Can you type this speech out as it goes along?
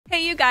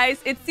Hey you guys,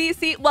 it's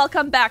Cece.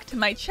 Welcome back to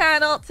my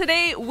channel.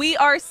 Today we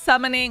are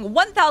summoning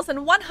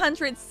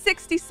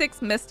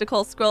 1,166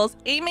 mystical scrolls,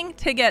 aiming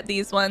to get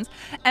these ones.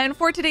 And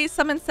for today's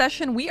summon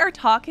session, we are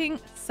talking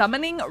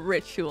summoning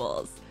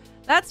rituals.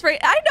 That's right.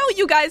 I know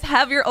you guys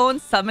have your own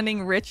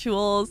summoning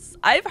rituals.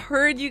 I've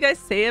heard you guys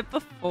say it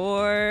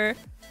before.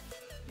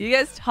 You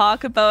guys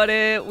talk about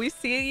it. We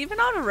see it even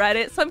on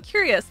Reddit. So I'm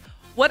curious,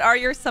 what are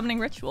your summoning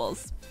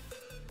rituals?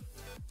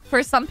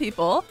 For some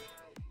people,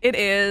 it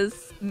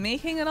is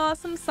making an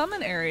awesome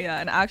summon area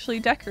and actually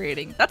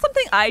decorating. That's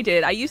something I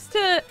did. I used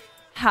to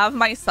have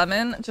my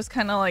summon just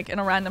kind of like in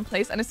a random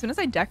place, and as soon as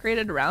I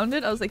decorated around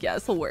it, I was like, yeah,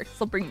 this will work. This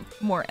will bring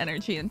more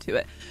energy into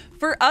it.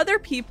 For other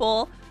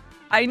people,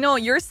 I know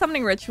your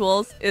summoning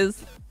rituals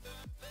is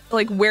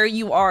like where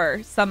you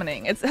are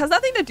summoning. It has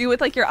nothing to do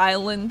with like your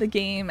island, the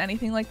game,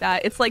 anything like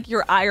that. It's like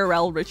your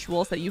IRL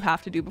rituals that you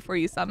have to do before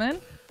you summon.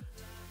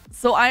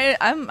 So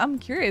I'm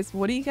curious,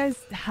 what do you guys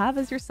have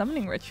as your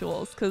summoning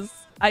rituals? Because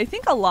I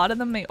think a lot of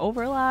them may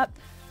overlap.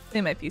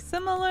 They might be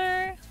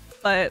similar,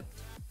 but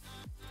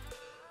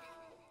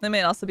they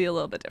may also be a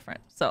little bit different.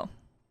 So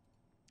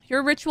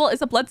your ritual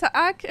is a blood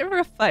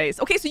sacrifice.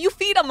 Okay, so you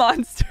feed a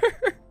monster.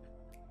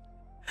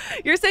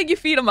 You're saying you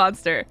feed a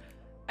monster,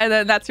 and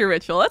then that's your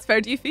ritual. That's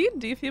fair. Do you feed?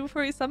 Do you feed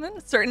before you summon?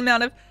 A certain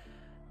amount of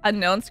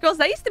unknown scrolls.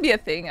 That used to be a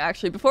thing,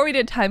 actually. Before we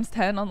did times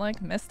 10 on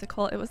like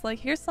mystical, it was like,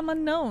 here's some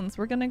unknowns.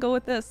 We're gonna go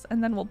with this,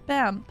 and then we'll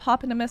bam,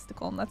 pop into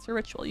mystical, and that's your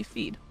ritual. You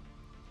feed.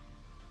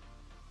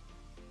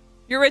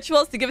 Your ritual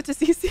is to give it to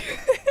CC.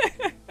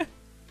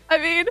 I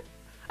mean,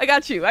 I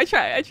got you. I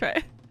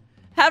try.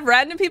 Have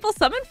random people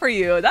summon for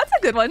you. That's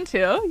a good one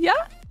too.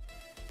 Yeah.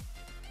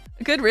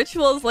 A good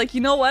ritual is like, you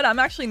know what? I'm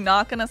actually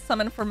not gonna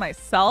summon for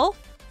myself.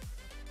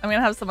 I'm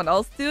gonna have someone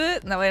else do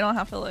it, and that way I don't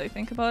have to like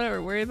think about it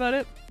or worry about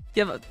it.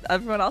 Give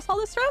everyone else all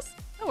the stress.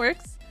 That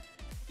works.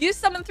 You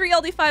summon 3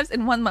 LD5s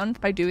in 1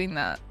 month by doing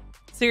that.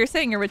 So you're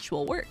saying your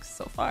ritual works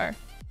so far.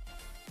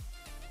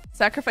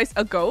 Sacrifice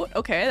a goat.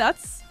 Okay,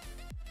 that's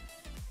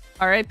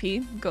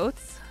RIP,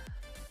 goats.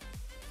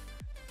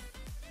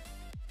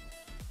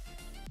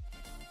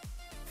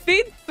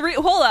 Feed 3.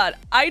 Hold on.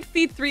 I'd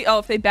feed 3. Oh,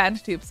 if they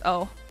banned tubes.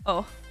 Oh.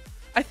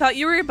 I thought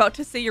you were about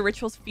to say your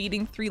ritual's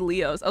feeding 3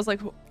 Leos. I was like,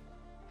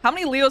 how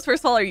many Leos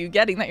first of all are you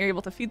getting that you're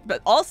able to feed?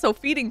 But also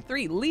feeding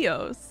 3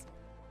 Leos.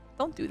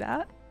 Don't do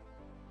that.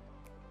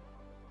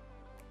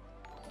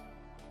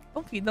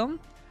 Don't feed them.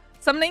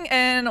 Summoning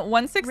in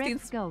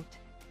 1/16. Goat.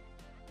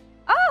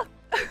 Ah!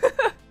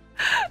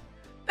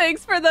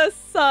 Thanks for the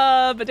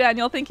sub,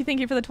 Daniel. Thank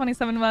you for the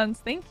 27 months.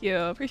 Thank you.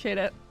 Appreciate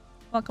it.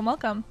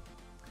 Welcome.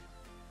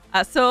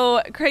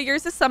 So Craig,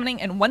 yours is summoning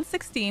in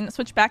 1/16.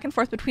 Switch back and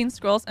forth between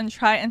scrolls and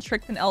try and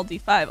trick an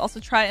LD5. Also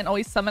try and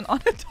always summon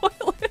on a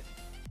toilet.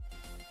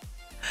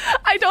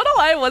 I don't know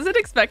why I wasn't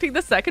expecting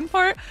the second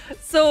part.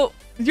 So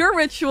your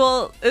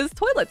ritual is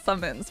toilet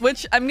summons,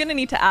 which I'm gonna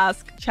need to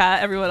ask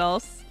chat, everyone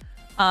else.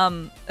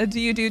 Do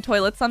you do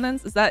toilet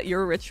summons? Is that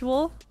your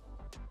ritual?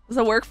 Does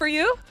it work for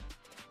you?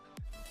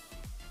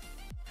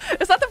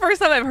 It's not the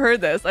first time I've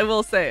heard this, I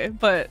will say,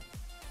 but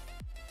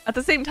at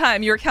the same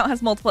time, your account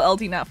has multiple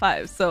LD Nat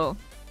 5s, so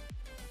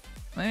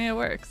maybe it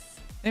works.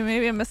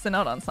 Maybe I'm missing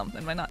out on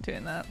something by not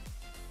doing that.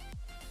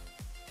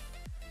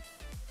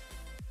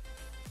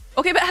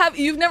 Okay, but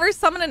you've never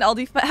summoned an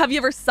LD, but have you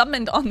ever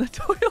summoned on the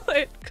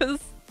toilet? Because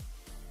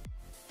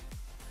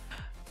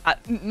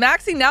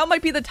Maxi, now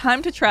might be the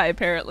time to try,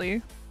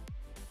 apparently.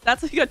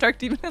 That's what you got, Dark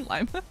Demon and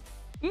Lima.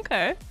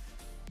 Okay.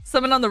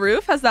 Summon on the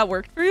roof, has that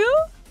worked for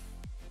you?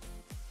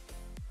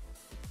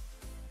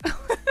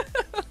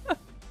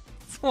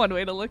 It's one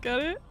way to look at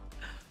it.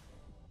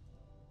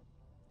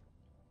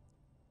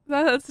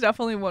 That's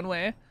definitely one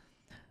way.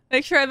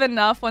 Make sure I have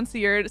enough once a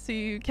year so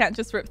you can't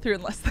just rip through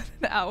in less than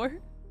an hour.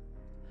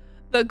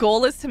 The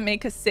goal is to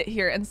make us sit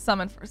here and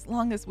summon for as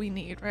long as we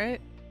need,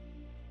 right?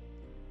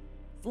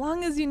 As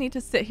long as you need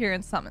to sit here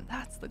and summon,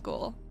 that's the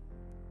goal.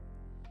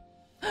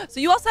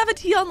 So you also have a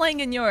Tion laying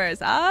in yours.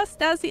 Ah,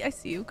 Stazzy, I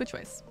see you. Good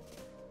choice.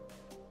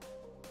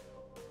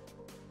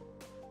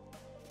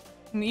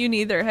 You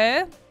neither,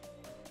 hey?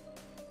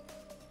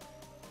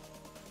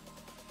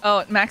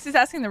 Oh, Max is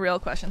asking the real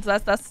question, so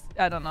that's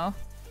I don't know.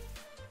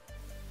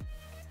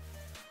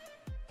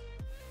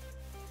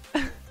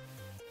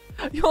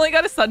 You only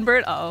got a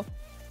sunbird? Oh.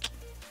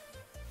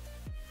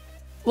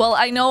 Well,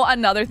 I know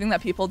another thing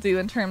that people do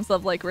in terms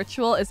of like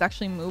ritual is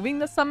actually moving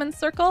the summon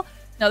circle.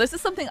 Now, this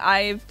is something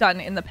I've done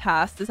in the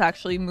past, is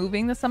actually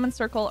moving the summon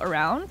circle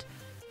around.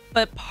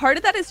 But part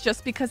of that is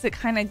just because it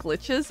kind of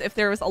glitches. If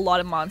there was a lot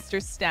of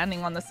monsters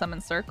standing on the summon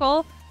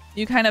circle,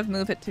 you kind of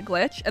move it to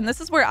glitch. And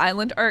this is where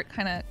island art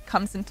kind of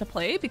comes into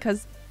play,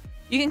 because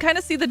you can kind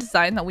of see the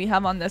design that we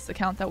have on this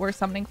account that we're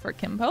summoning for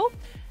Kimbo.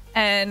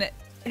 And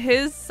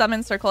his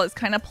summon circle is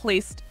kind of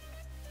placed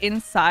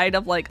inside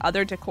of like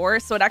other decor,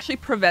 so it actually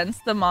prevents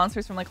the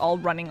monsters from like all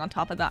running on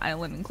top of the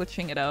island and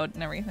glitching it out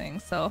and everything.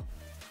 So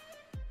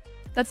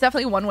that's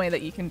definitely one way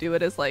that you can do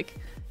it, is like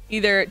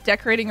either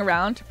decorating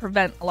around to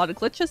prevent a lot of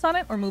glitches on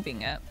it or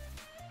moving it.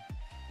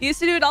 You used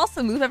to do it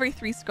also, move every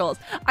 3 scrolls.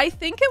 I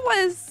think it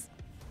was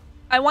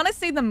I want to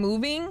say the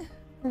moving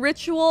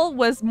ritual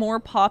was more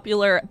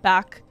popular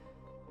back.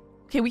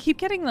 Okay, we keep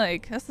getting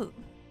like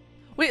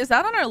wait, is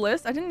that on our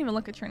list? I didn't even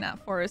look at your Nat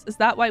Forest. Is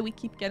that why we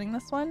keep getting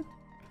this one?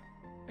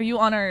 Are you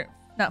on our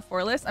Nat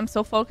 4 list? I'm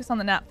so focused on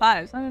the Nat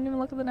 5s. I didn't even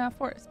look at the Nat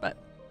Forest, but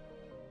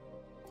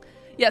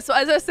yeah, so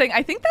as I was saying,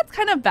 I think that's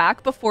kind of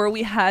back before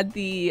we had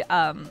the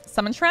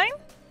Summon Shrine.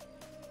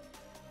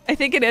 I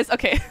think it is.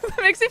 Okay,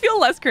 that makes me feel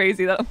less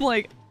crazy that I'm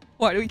like,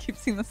 why do we keep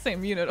seeing the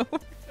same unit over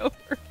and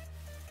over?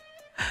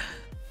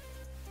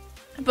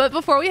 But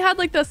before we had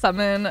like the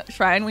Summon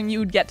Shrine, when you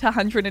would get to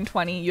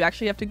 120, you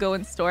actually have to go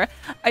in store.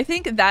 I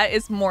think that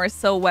is more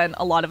so when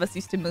a lot of us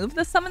used to move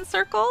the Summon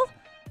Circle.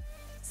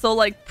 So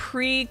like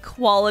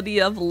pre-quality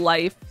of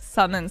life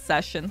summon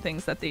session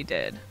things that they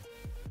did.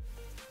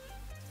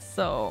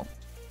 So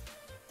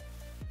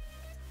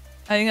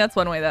I think that's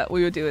one way that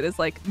we would do it, is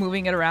like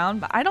moving it around.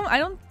 But I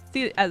don't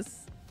see it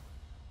as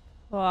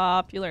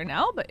popular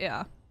now, but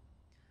yeah.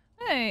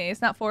 Hey,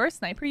 it's not for a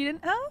sniper you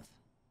didn't have?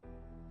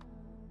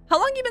 How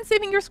long you been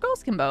saving your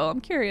scrolls, Kimbo?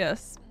 I'm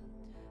curious.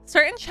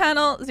 Start in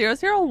channel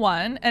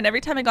 001, and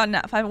every time I got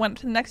Nat 5, I went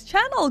to the next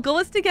channel. Goal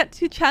is to get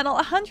to channel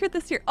 100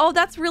 this year. Oh,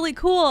 that's really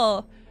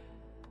cool.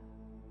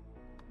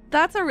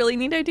 That's a really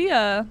neat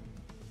idea.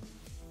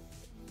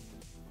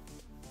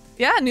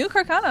 Yeah, new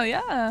Carcano,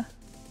 yeah.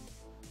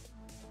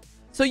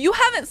 So you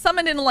haven't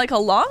summoned in like a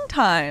long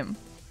time.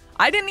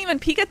 I didn't even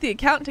peek at the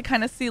account to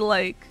kind of see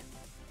like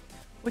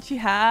what you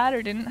had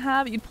or didn't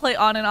have. You'd play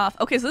on and off.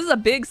 Okay, so this is a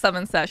big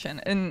summon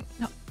session in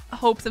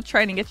hopes of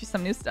trying to get you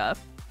some new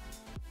stuff.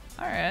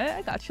 All right,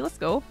 I got you. Let's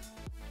go.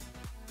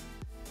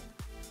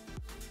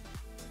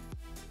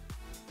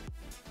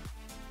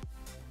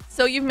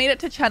 So you've made it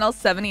to channel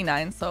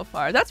 79 so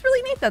far. That's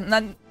really neat then.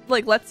 That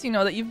like lets you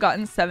know that you've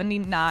gotten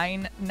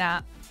 79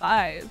 Nat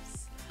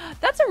 5s.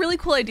 That's a really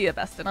cool idea,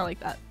 Beston. I like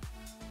that.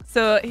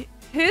 So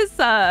his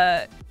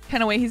kind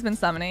of way he's been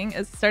summoning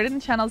is started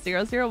in channel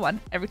 001.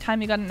 Every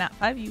time you got a Nat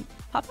 5, you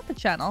pop up a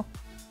channel.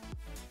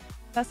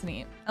 That's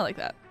neat. I like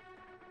that.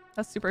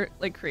 That's super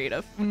like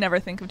creative. Would never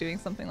think of doing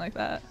something like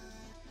that.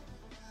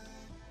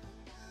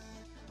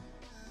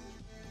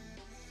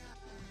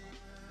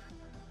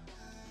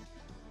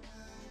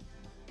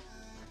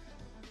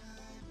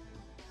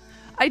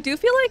 I do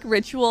feel like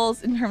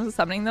rituals in terms of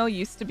summoning though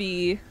used to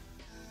be,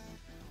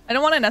 I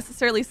don't want to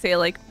necessarily say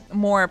like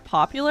more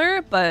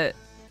popular, but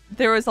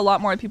there was a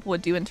lot more people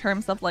would do in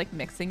terms of like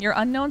mixing your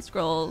unknown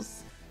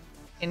scrolls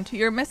into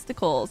your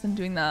mysticals and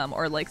doing them,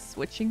 or like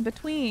switching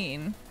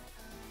between.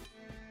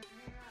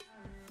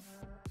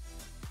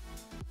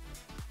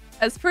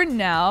 As for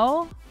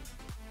now,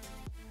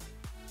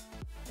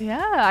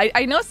 yeah,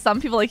 I know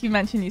some people, like you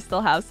mentioned, you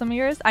still have some of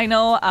yours. I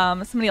know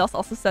somebody else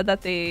also said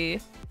that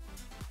they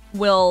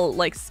will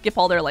like skip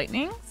all their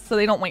lightnings, so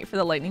they don't wait for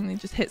the lightning, they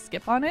just hit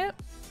skip on it.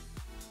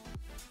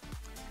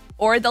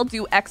 Or they'll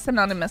do X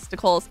amount of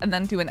mysticals and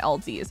then do an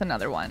LD is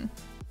another one.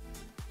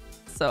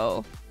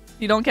 So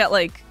you don't get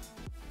like,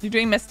 you're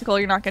doing mystical,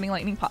 you're not getting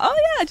lightning pop. Oh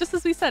yeah, just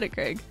as we said it,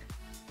 Craig.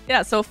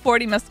 Yeah, so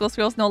 40 mystical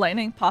scrolls, no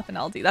lightning, pop an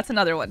LD. That's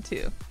another one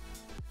too.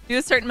 Do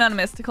a certain amount of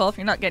mystical. If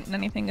you're not getting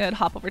anything good,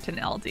 hop over to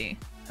an LD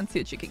and see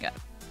what you can get.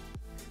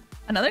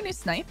 Another new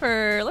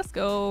sniper, let's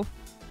go.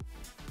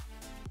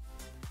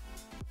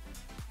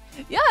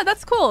 Yeah,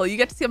 that's cool. You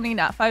get to see how many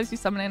Nat 5s you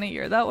summon in a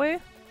year that way.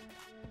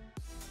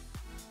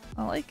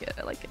 I like it.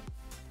 I like it.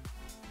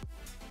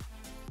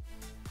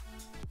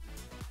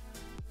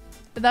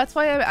 But that's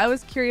why I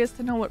was curious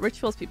to know what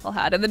rituals people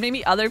had. And then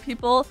maybe other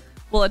people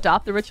will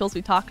adopt the rituals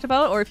we talked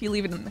about. Or if you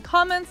leave it in the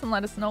comments and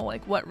let us know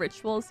like what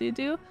rituals you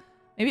do,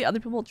 maybe other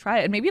people will try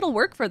it. And maybe it'll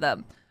work for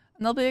them.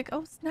 And they'll be like,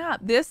 oh snap,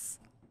 this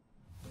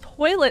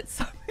toilet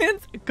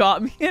summons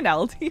got me an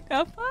LD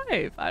Nat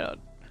 5. I don't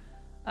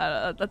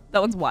know,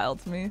 that one's wild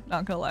to me,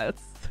 not gonna lie.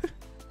 It's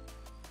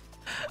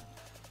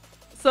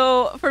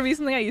so for me,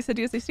 something I used to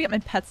do is I used to get my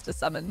pets to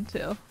summon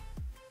too.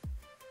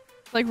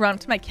 Like run up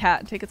to my cat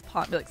and take its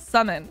paw and be like,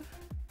 summon.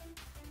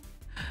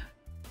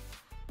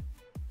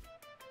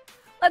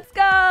 Let's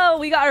go!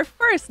 We got our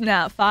first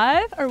Nat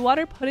 5, our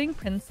Water Pudding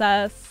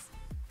Princess,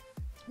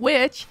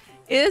 which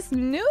is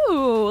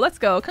new. Let's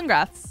go,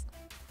 congrats.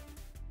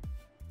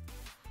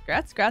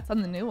 Congrats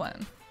on the new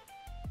one.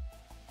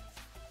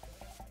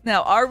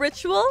 Now, our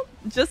ritual,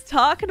 just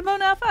talking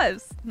about Nat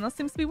 5s. And that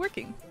seems to be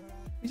working.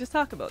 We just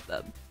talk about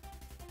them.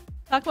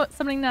 Talk about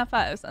summoning Nat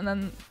 5s, and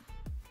then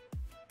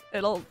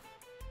it'll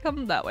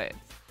come that way.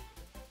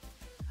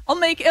 We'll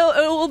make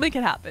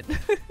it happen.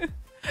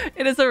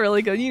 It is a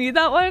really good. You need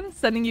that one?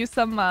 Sending you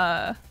some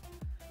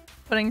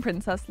Pudding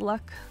Princess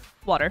luck.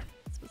 Water,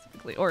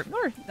 specifically. Or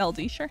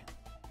LD, sure.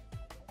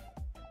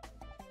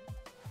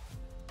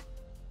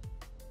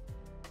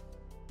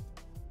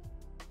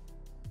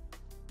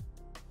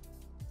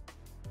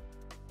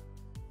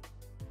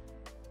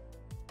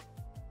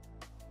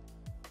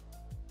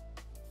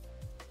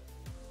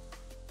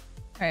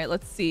 All right,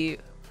 let's see.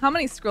 How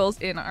many scrolls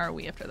in are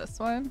we after this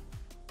one?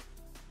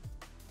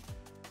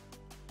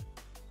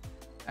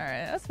 All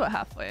right, that's about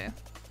halfway.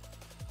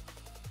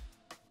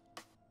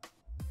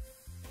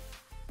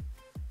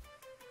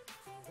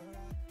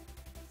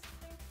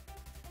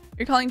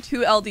 You're calling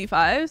 2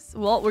 LD5s?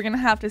 Well, we're gonna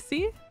have to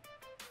see.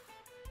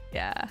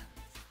 Yeah.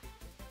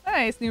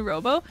 Nice, new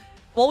robo.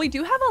 Well, we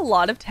do have a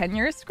lot of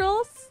tenure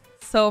scrolls,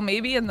 so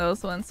maybe in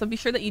those ones. So be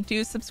sure that you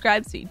do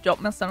subscribe so you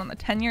don't miss out on the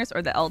tenures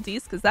or the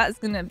LDs, because that is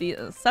going to be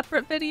a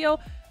separate video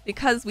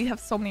because we have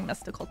so many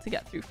mystical to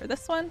get through for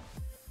this one.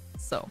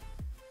 So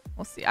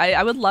we'll see.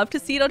 I would love to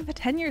see it out of a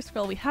tenure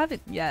scroll. We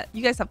haven't yet.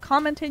 You guys have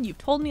commented, you've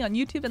told me on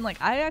YouTube, and like,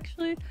 I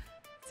actually,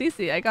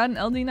 Cece, I got an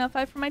LD Nat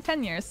 5 for my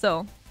tenure,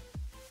 so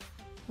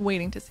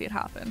waiting to see it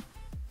happen.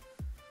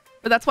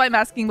 But that's why I'm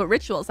asking about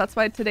rituals. That's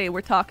why today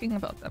we're talking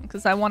about them,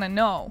 because I want to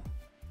know,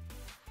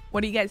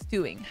 what are you guys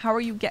doing? How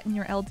are you getting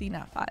your LD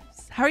Nat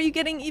 5s? How are you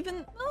getting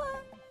even,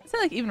 I say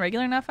like even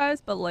regular Nat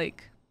 5s, but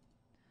like,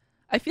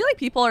 I feel like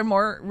people are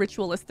more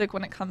ritualistic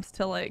when it comes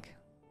to like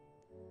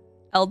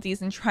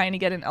LDs and trying to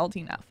get an LD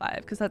Nat 5,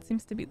 because that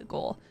seems to be the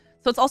goal.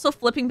 So it's also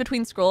flipping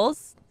between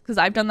scrolls, because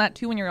I've done that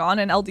too. When you're on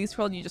an LD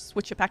scroll and you just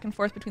switch it back and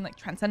forth between like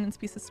Transcendence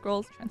pieces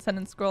scrolls,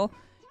 Transcendence scroll.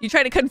 You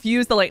try to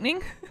confuse the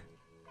lightning,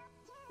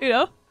 you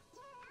know?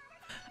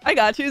 I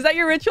got you. Is that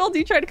your ritual? Do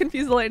you try to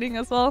confuse the lightning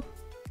as well?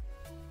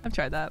 I've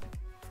tried that.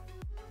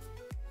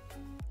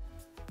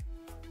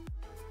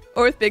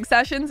 Or with big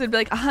sessions, it'd be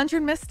like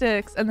 100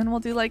 mystics, and then we'll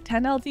do like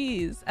 10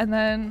 LDs,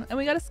 and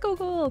we got a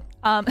Skogul.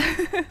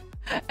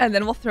 And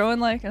then we'll throw in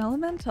like an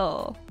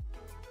elemental.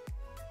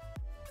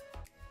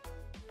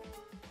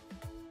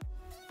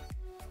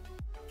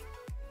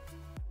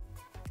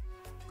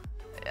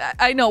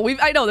 I know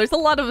there's a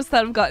lot of us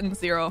that have gotten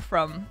 0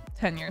 from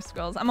 10-year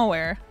scrolls. I'm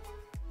aware.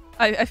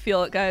 I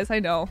feel it, guys. I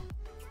know.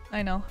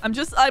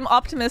 I'm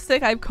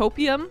optimistic. I have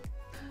copium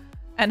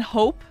and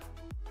hope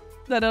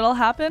that it'll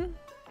happen.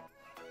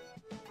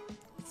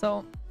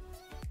 So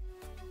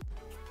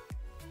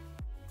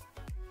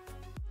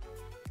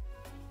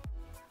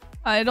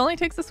it only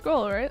takes a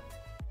scroll, right?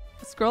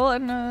 A scroll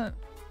and a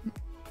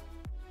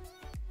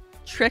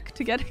trick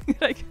to getting it,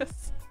 I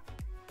guess.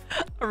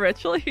 A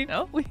ritual, you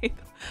know?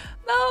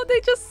 No,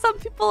 some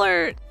people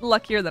are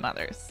luckier than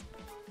others.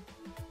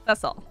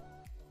 That's all.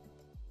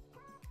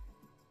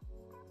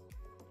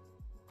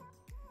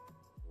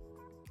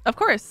 Of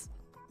course.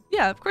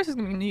 Yeah, of course there's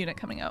gonna be a new unit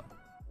coming out.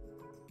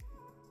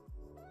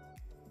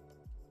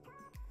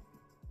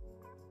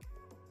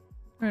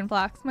 We're in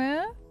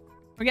Blacksmith.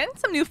 We're getting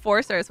some new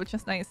 4-stars, which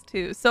is nice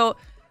too. So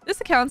this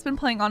account's been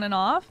playing on and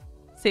off,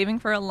 saving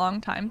for a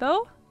long time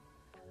though.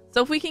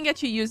 So if we can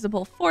get you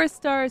usable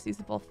 4-stars,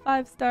 usable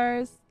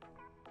 5-stars.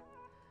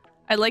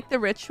 I like the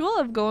ritual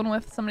of going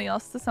with somebody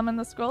else to summon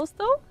the scrolls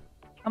though.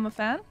 I'm a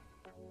fan.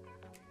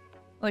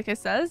 Like I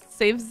said,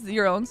 saves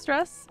your own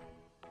stress.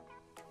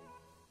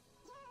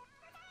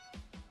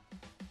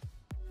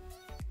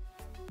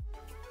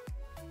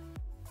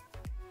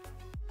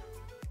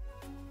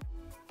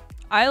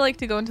 I like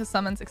to go into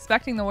summons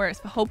expecting the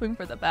worst, but hoping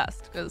for the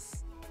best,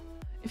 because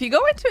if you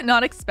go into it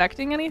not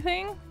expecting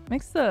anything, it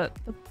makes the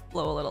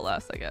blow a little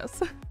less, I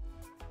guess.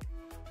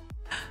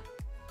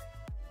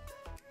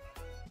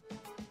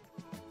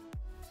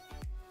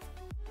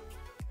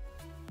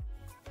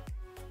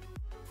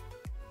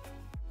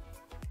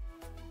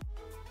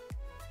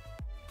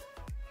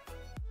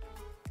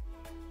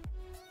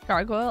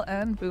 Gargoyle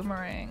and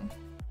Boomerang.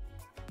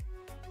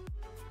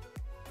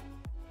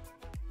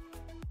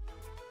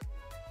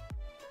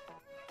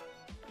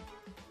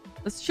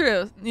 That's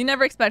true. You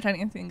never expect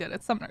anything good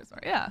at Summoners War,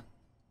 yeah.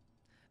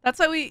 That's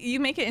why you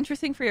make it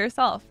interesting for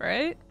yourself,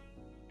 right?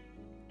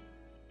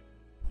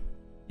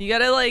 You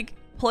gotta like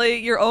play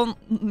your own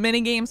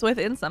mini games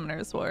within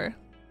Summoners War.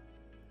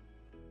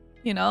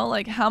 You know,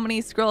 like how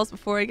many scrolls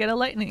before I get a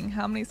lightning?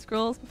 How many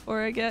scrolls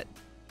before I get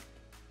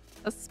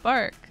a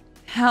spark?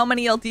 How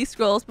many LD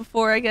scrolls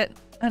before I get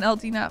an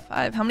LD Nat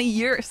 5? How many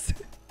years?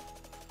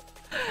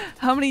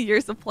 How many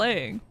years of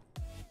playing?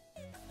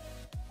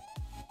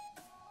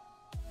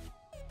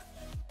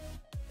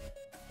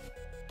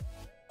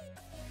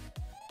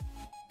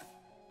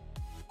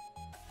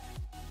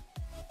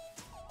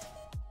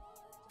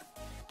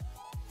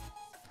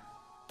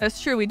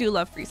 That's true, we do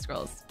love free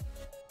scrolls.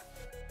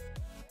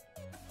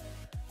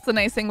 It's a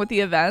nice thing with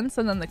the events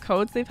and then the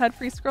codes, they've had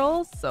free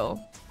scrolls, so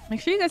make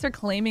sure you guys are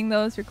claiming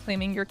those. You're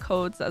claiming your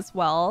codes as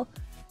well.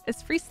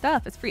 It's free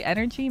stuff. It's free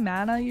energy,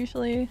 mana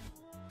usually.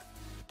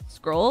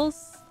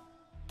 Scrolls.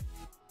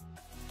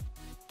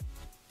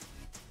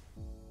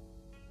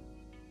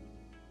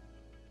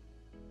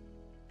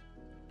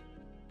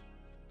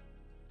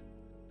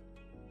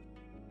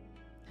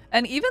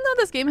 And even though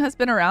this game has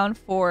been around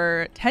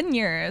for 10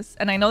 years,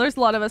 and I know there's a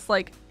lot of us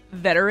like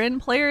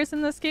veteran players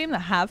in this game that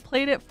have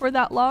played it for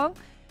that long,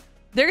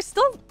 there's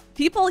still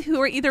people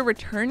who are either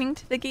returning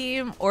to the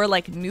game or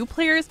like new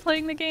players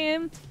playing the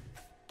game,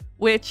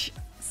 which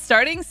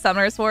starting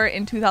Summoners War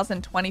in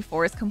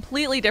 2024 is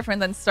completely different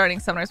than starting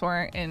Summoners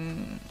War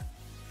in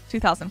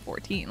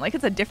 2014. Like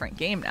it's a different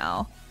game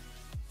now.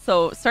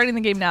 So starting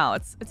the game now,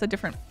 it's a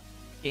different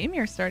game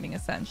you're starting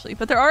essentially,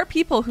 but there are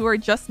people who are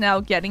just now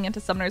getting into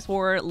Summoners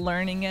War,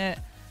 learning it,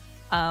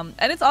 and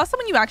it's awesome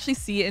when you actually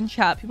see it in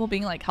chat, people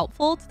being like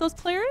helpful to those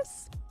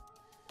players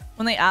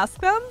when they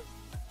ask them.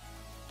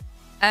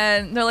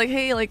 And they're like,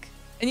 hey, like,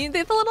 and they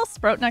have the little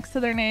sprout next to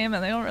their name,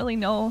 and they don't really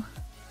know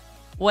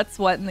what's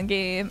what in the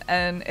game.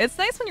 And it's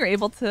nice when you're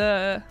able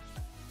to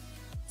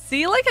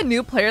see like a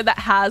new player that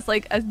has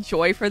like a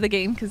joy for the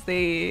game because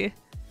they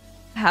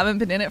haven't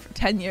been in it for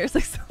 10 years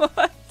like some of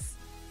us.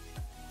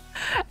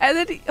 And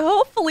then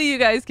hopefully you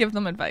guys give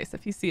them advice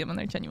if you see them and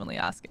they're genuinely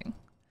asking.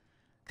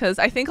 Because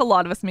I think a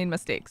lot of us made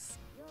mistakes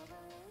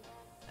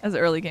as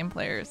early game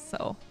players,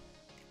 so...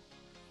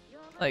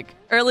 Like,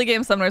 early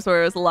game Summoners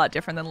War is a lot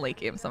different than late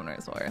game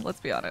Summoners War, let's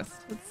be honest.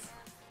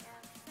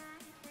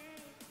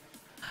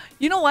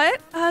 You know what,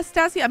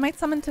 Stassi, I might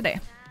summon today.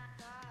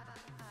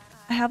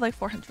 I have like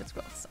 400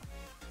 scrolls, so...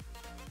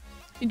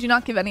 You do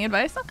not give any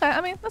advice? Okay,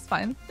 I mean, that's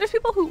fine. There's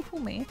people who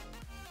may.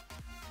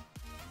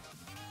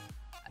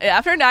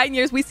 After 9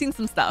 years, we've seen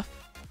some stuff.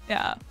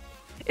 Yeah.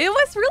 It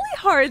was really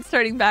hard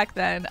starting back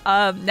then.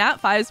 Nat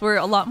 5s were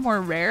a lot more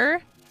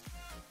rare.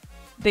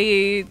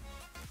 I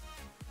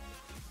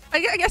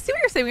see what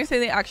you're saying when you say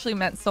they actually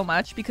meant so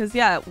much because,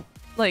 yeah,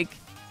 like,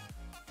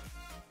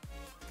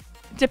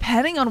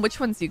 depending on which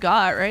ones you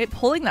got, right?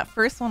 Pulling that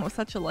first one was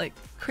such a, like,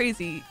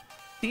 crazy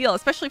deal,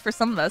 especially for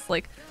some of us.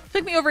 Like, it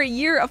took me over a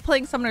year of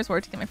playing Summoner's War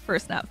to get my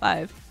first Nat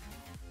 5.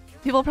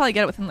 People probably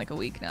get it within, like, a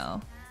week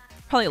now.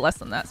 Probably less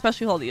than that,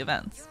 especially with all the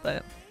events,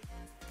 but...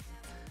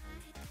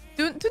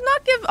 Do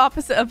not give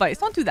opposite advice.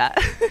 Don't do that.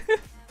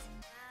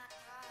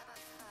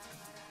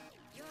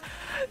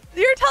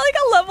 You're telling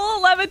a level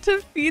 11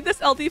 to feed this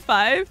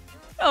LD5?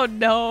 Oh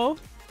no.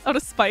 Out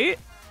of spite?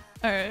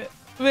 Alright.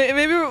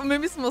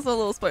 Maybe someone's a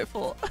little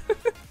spiteful.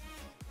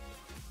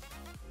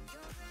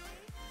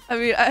 I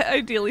mean,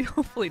 ideally,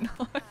 hopefully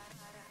not.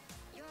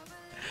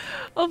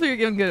 Hopefully you're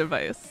giving good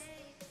advice.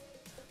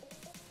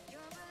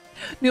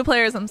 New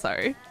players, I'm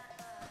sorry.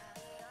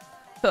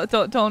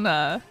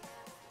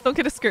 Don't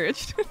get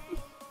discouraged.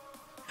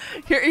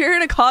 You're here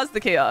to cause the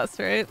chaos,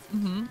 right?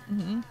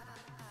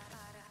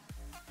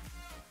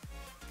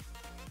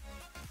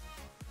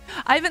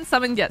 I haven't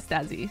summoned yet,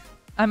 Stazzy.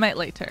 I might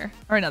later.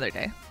 Or another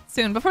day.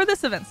 Soon, before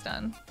this event's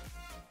done.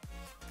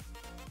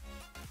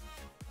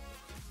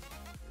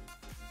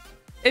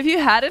 If you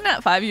had it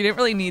at 5, you didn't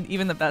really need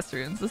even the best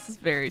runes. This is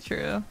very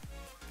true.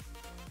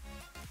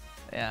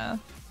 Yeah.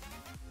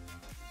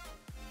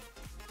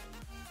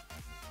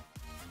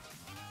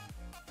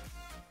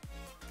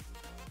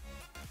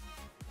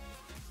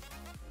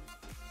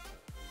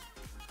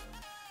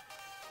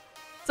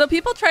 So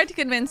people tried to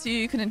convince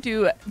you couldn't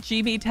do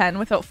GB10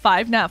 without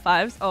 5 Nat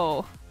 5s.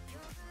 Oh.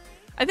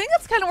 I think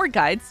that's kind of where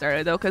guides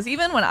started though, because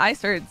even when I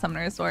started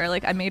Summoner's War,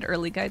 like I made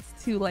early guides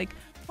to like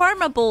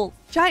farmable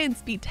giant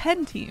speed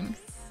 10 teams.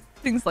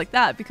 Things like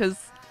that because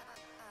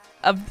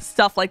of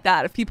stuff like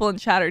that. If people in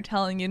chat are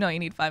telling you, no, you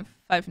need 5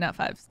 Nat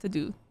 5s to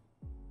do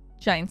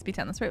giant speed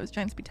 10. That's right, it was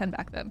giant speed 10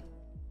 back then.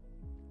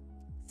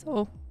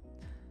 So,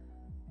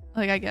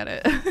 like, I get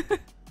it.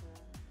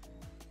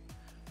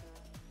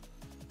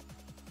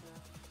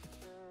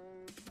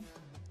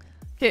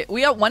 Okay,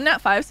 we got 1 Nat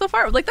 5 so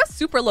far. Like, that's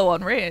super low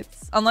on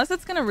rates. Unless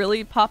it's gonna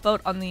really pop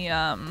out on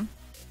the,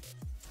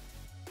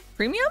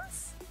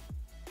 premiums?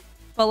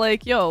 But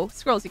like, yo,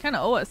 Scrolls, you kind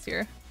of owe us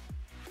here.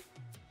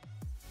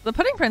 The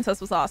Pudding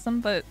Princess was awesome,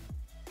 but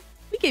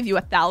we gave you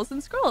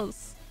 1,000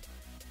 scrolls.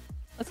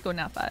 Let's go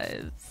Nat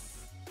 5s.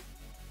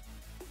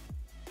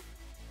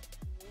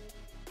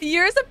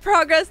 Years of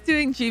progress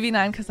doing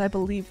GV9 because I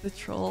believe the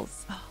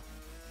trolls. Oh.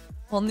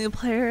 Well, new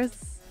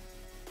players.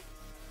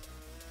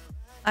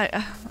 I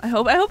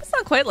hope it's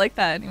not quite like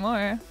that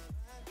anymore.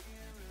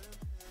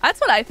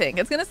 That's what I think.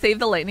 It's gonna save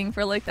the lightning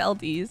for like the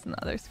LDs and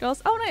the other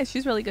scrolls. Oh, nice.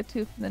 She's really good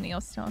too. The Neo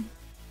Stone.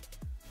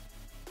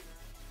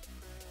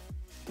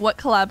 What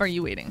collab are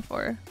you waiting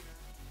for?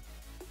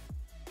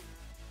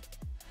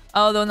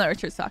 Oh, the one that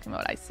Richard's talking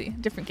about. I see.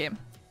 Different game.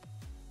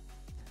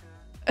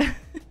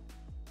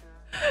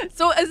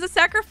 So, is the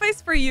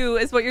sacrifice for you?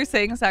 Is what you're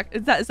saying? Is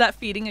that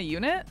feeding a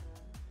unit?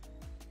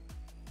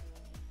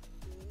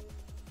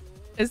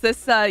 Is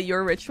this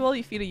your ritual?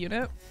 You feed a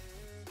unit?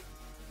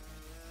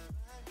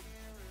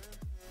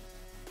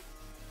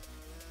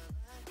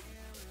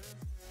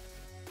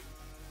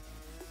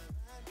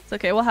 It's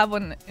okay. We'll have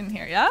one in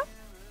here. Yeah.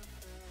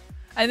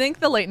 I think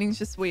the lightning's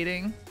just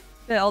waiting.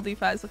 The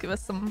LD5s will give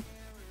us some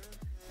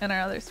in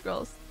our other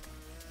scrolls.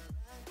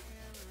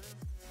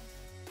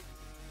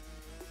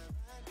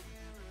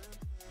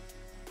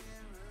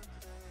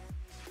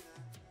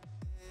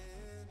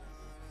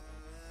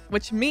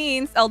 Which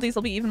means LDs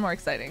will be even more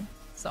exciting.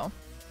 So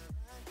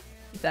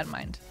keep that in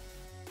mind.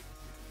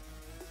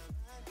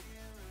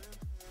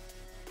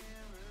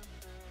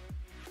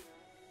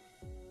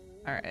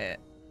 All right.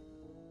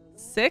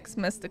 6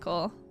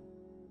 mystical.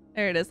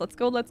 There it is. Let's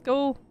go. Let's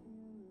go.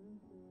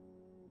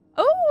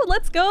 Oh,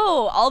 let's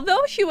go.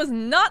 Although she was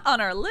not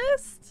on our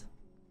list,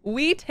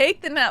 we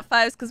take the Nat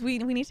 5s because we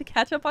need to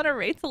catch up on our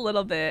rates a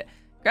little bit.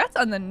 Congrats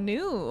on the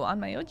new on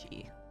my OG.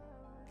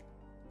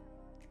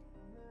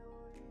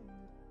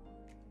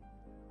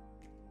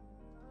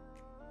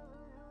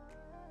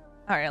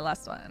 All right,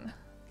 last one.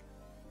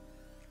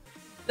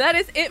 That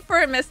is it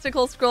for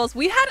mystical scrolls.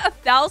 We had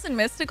 1,000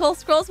 mystical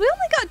scrolls. We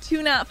only got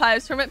 2 nat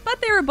 5s from it,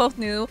 but they were both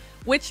new,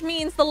 which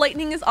means the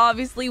lightning is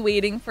obviously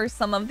waiting for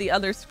some of the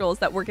other scrolls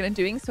that we're going to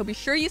doing. So be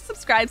sure you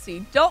subscribe so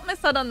you don't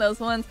miss out on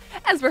those ones,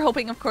 as we're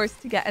hoping, of course,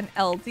 to get an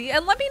LD.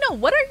 And let me know,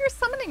 what are your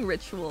summoning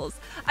rituals?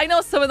 I know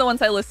some of the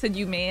ones I listed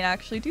you may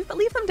actually do, but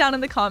leave them down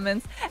in the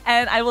comments,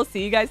 and I will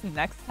see you guys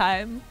next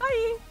time.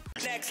 Bye!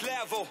 Next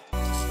level.